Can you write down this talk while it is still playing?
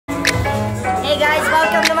Hey guys,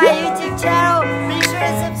 welcome to my YouTube channel. Be sure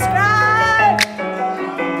to subscribe.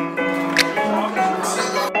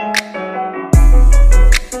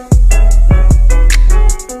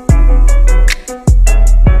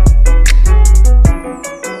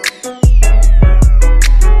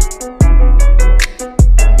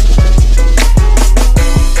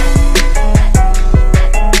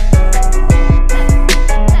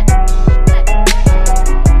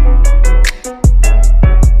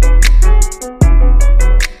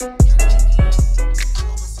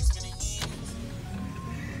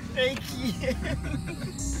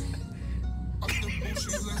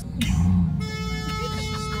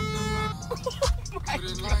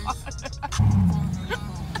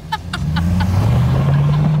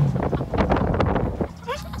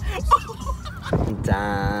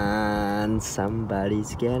 Done.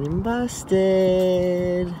 Somebody's getting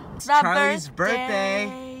busted. It's Charlie's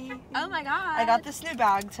birthday. Oh my god. I got this new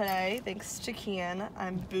bag today, thanks to Kian.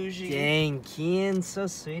 I'm bougie. Dang, Kian, so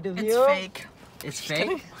sweet of you. It's fake. It's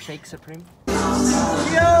fake? Fake Supreme? Yo,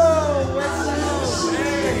 what's up?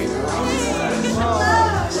 Hey.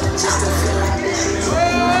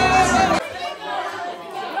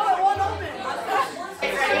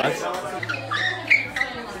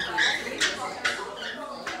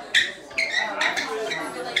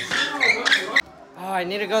 Oh, I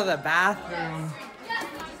need to go to the bathroom.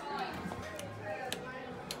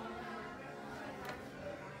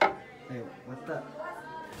 Wait,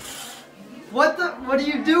 what are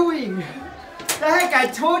you doing? The heck, I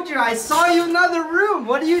told you, I saw you in another room.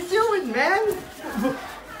 What are you doing, man?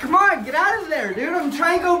 Come on, get out of there, dude. I'm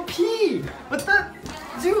trying to go pee. What the?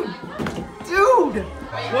 Dude.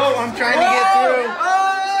 Whoa, I'm trying to get through.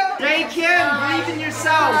 Oh, Jay Kim, believe in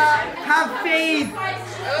yourself. Have faith.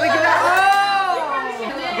 Look at that. Oh!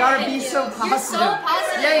 You gotta be so positive. You're so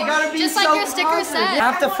positive. Yeah, you gotta be just so like your sticker positive. said.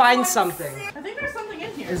 I have to find something. I think there's something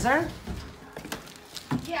in here. Is there?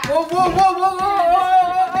 Yeah. Whoa, whoa, whoa, whoa, whoa, whoa,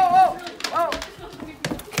 whoa, whoa.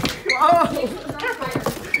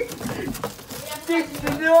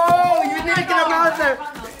 No, you need to get him out of there.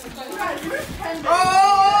 Oh!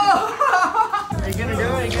 Are you gonna do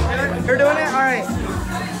it? You're doing it? All right.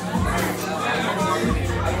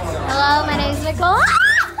 Hello, my name's Nicole.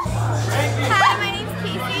 Hi, my name's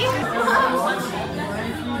Casey.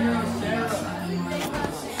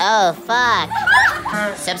 Oh fuck.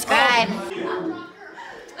 Subscribe.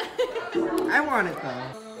 I want it though.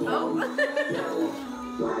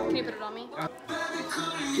 Can you put it on me?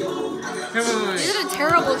 You did a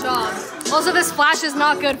terrible job. Also, this flash is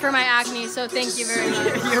not good for my acne, so thank you very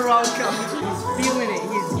much. You're welcome. He's feeling it.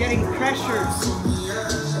 He's getting pressure.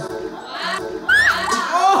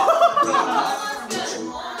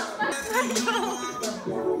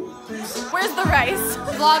 Where's the rice?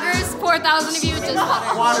 Vloggers, 4,000 of you, just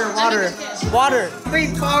water. Water.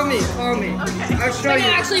 Wait, follow me. Okay. I'll show you.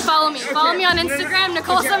 Actually, follow me. Okay. Follow me on Instagram,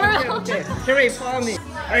 Nicole Somerville. Okay. Here, wait, follow me.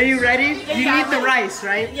 Are you ready? You need the rice,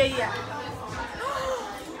 right? Yeah.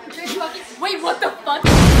 Wait, what the fuck?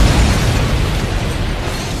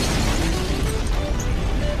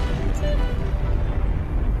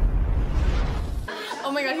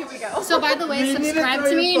 Oh my god, here we go. So by the way, You need to subscribe throw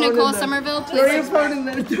to your me, phone Nicole in there. Somerville. Throw Please your phone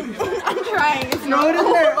subscribe. in there. I'm trying. It's Throw it in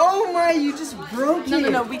there. Oh my, you just broke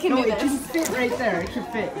it. No, we can do it this. can fit right there. It can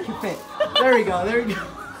fit. There we go. Dude,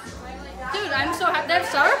 I'm so happy. They have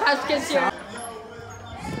Sour Patch Kids here.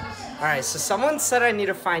 Alright, so someone said I need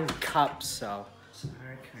to find cups, so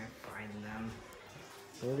where can I find them?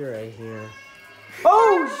 Maybe right here.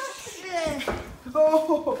 Oh shit!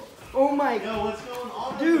 Oh my god. Yo, what's going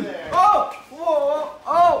on Dude! there? Oh! Whoa!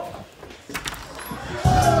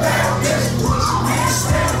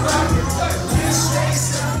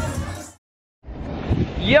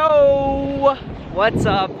 Yo! What's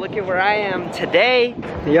up? Look at where I am today.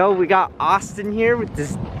 Yo, we got Austin here with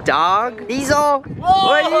this dog. Diesel!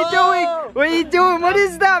 What are you doing? What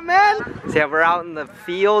is that, man? So yeah, we're out in the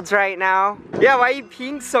fields right now. Yeah, why are you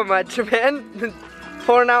peeing so much, man?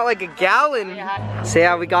 Pouring out like a gallon. So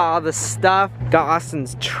yeah, we got all the stuff. Got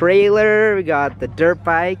Austin's trailer. We got the dirt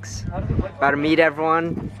bikes. About to meet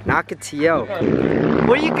everyone. Nakatiyo.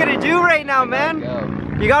 What are you gonna do right now, man?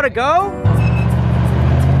 You gotta go?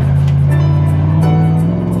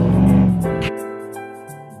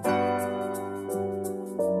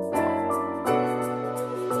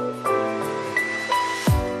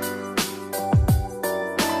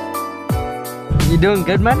 You doing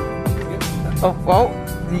good, man? Oh,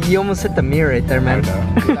 you almost hit the mirror right there, man.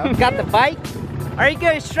 Got the bike? Are you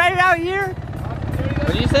gonna shred it out here?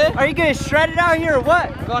 What did you say? Are you gonna shred it out here or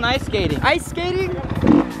what? We're going ice skating. Ice skating?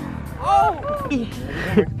 Oh!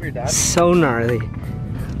 So gnarly.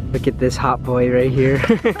 Look at this hot boy right here.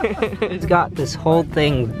 He's got this whole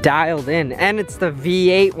thing dialed in, and it's the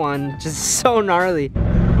V8 one, just so gnarly.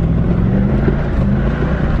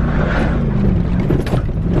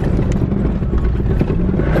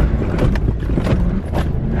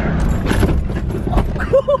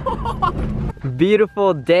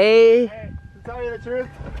 Beautiful day. To tell you the truth,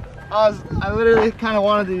 I literally kind of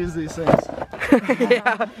wanted to use these things.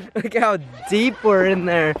 Yeah, look how deep we're in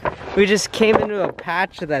there. We just came into a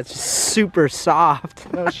patch that's super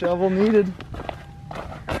soft. No shovel needed.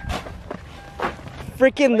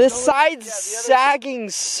 Freaking this side's sagging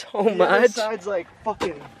so The other much. side's like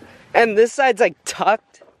fucking. And this side's like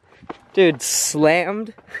tucked. Dude,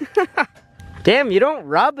 slammed. Damn, you don't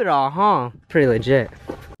rub it all, huh? Pretty legit.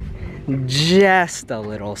 Just a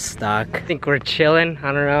little stuck. I think we're chilling,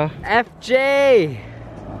 I don't know. FJ!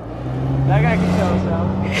 That guy can tell us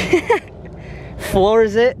out.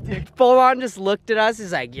 Floors it. Full on just looked at us,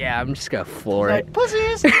 he's like, yeah, I'm just gonna floor it. Like,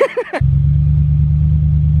 pussies!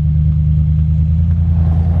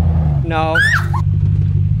 No.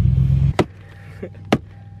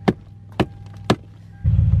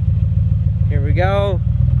 Here we go.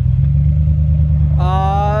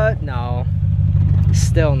 No.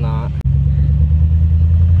 Still not.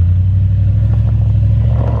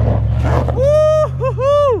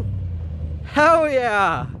 Woo-hoo-hoo! Hell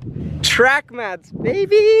yeah! Track mats,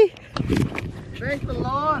 baby! Thank the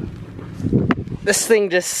Lord. This thing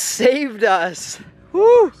just saved us.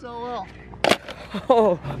 Woo! So well.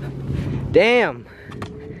 Oh, damn.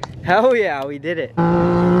 Hell yeah, we did it.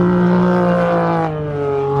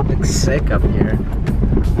 Looks sick up here.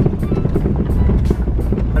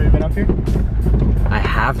 Have you been up here? I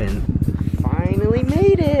haven't. Finally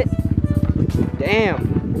made it. Damn.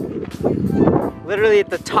 Literally at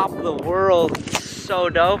the top of the world. So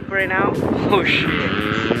dope right now. Oh shit.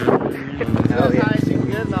 Hell As yeah. high as you can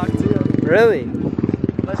get knocked too. Really?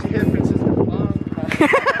 Unless you hit Francisco Bong.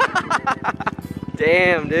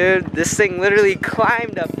 Damn, dude. This thing literally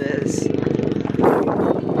climbed up this.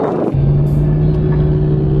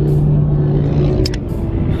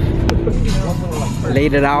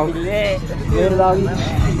 Laid it out.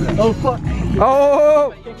 Oh fuck.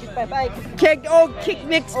 Oh! Kick! Oh, kick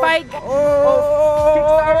Nick Spike! Oh!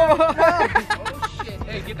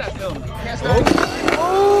 Hey, get that film.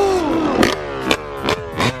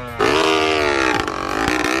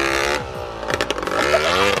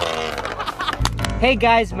 Hey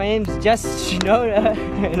guys, my name's JustinShinoda,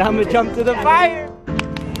 and I'm gonna jump to the fire.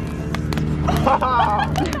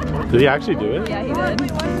 Did he actually do it? Yeah, he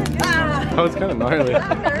did. That was kind of gnarly. You're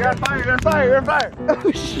on fire, you're on fire, you're on fire.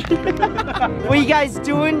 Oh shit! What you guys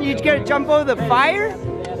doing? You gonna jump over the fire?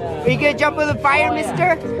 Are you gonna jump over the fire,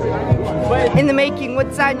 mister? In the making,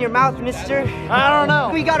 what's that in your mouth, mister? I don't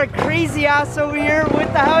know. We got a crazy ass over here.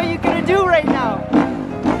 What the hell are you gonna do right now?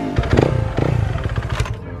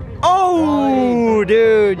 Oh,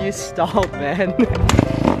 dude, you stalled, man.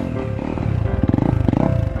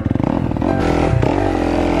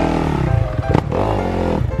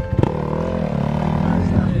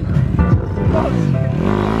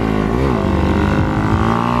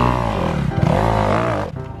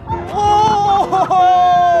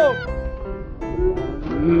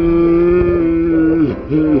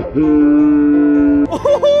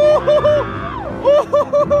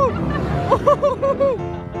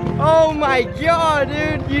 Oh my god,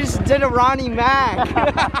 dude, you just did a Ronnie Mac.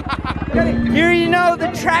 Here you know,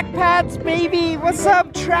 the track pads, baby. What's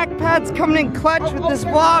up, track pads coming in clutch with this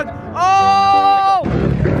vlog. Oh!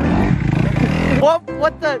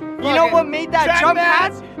 What the, you know what made that jump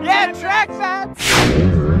pads? Yeah, track pads.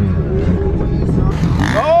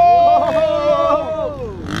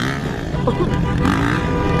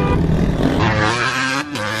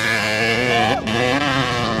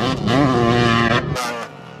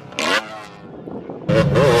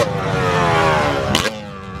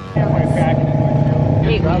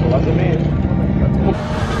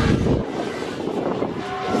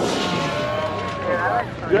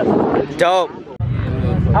 Dope.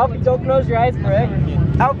 Albie, don't close your eyes, correct?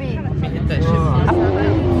 Albie.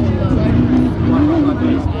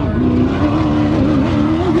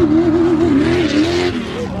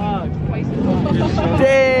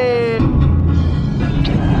 Damn.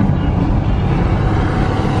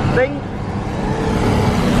 Thing.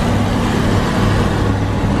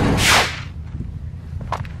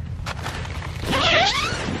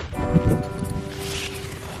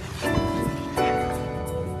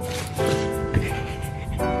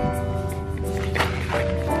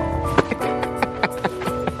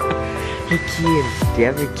 Hey Kian, do you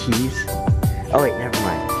have your keys? Oh wait, never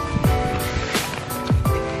mind.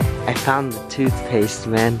 I Found the toothpaste,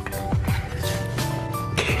 man.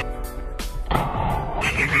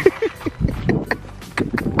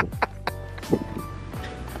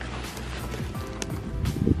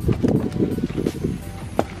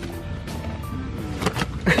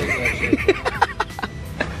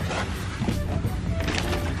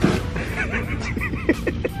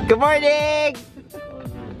 Good morning!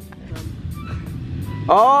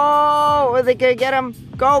 Oh, are they gonna get him?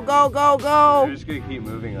 Go, go, go, go! They're just gonna keep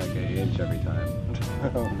moving like an inch every time.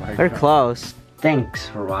 Oh my They're God. close. Thanks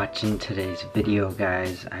for watching today's video,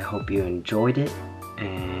 guys. I hope you enjoyed it.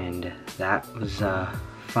 And that was a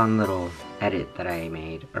fun little edit that I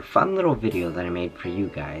made, or fun little video that I made for you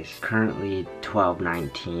guys. Currently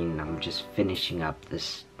 12:19. I'm just finishing up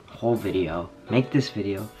this whole video. Make this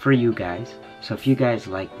video for you guys. So if you guys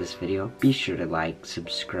like this video, be sure to like,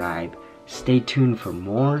 subscribe, stay tuned for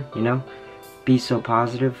more, you know. Be so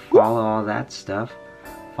positive, follow all that stuff.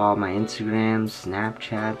 Follow my Instagram,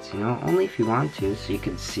 Snapchats, you know, only if you want to, so you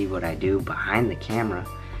can see what I do behind the camera,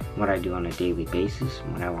 what I do on a daily basis,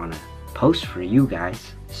 and what I want to post for you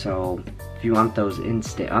guys. So if you want those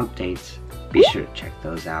instant updates, be sure to check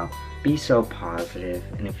those out. Be so positive,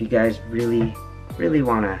 and if you guys really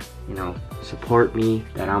want to, you know, support me,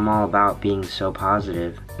 that I'm all about being so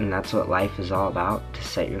positive, and that's what life is all about, to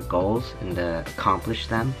set your goals and to accomplish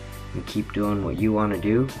them and keep doing what you want to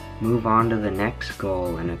do. Move on to the next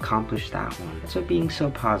goal and accomplish that one. That's what being so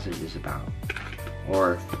positive is about,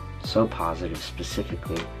 or so positive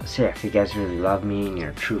specifically. So yeah, if you guys really love me and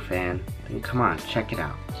you're a true fan, then come on, check it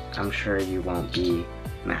out. I'm sure you won't be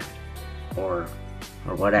mad or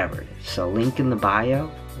whatever it is. So link in the bio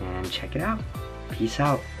and check it out. Peace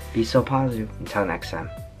out. Be so positive. Until next time.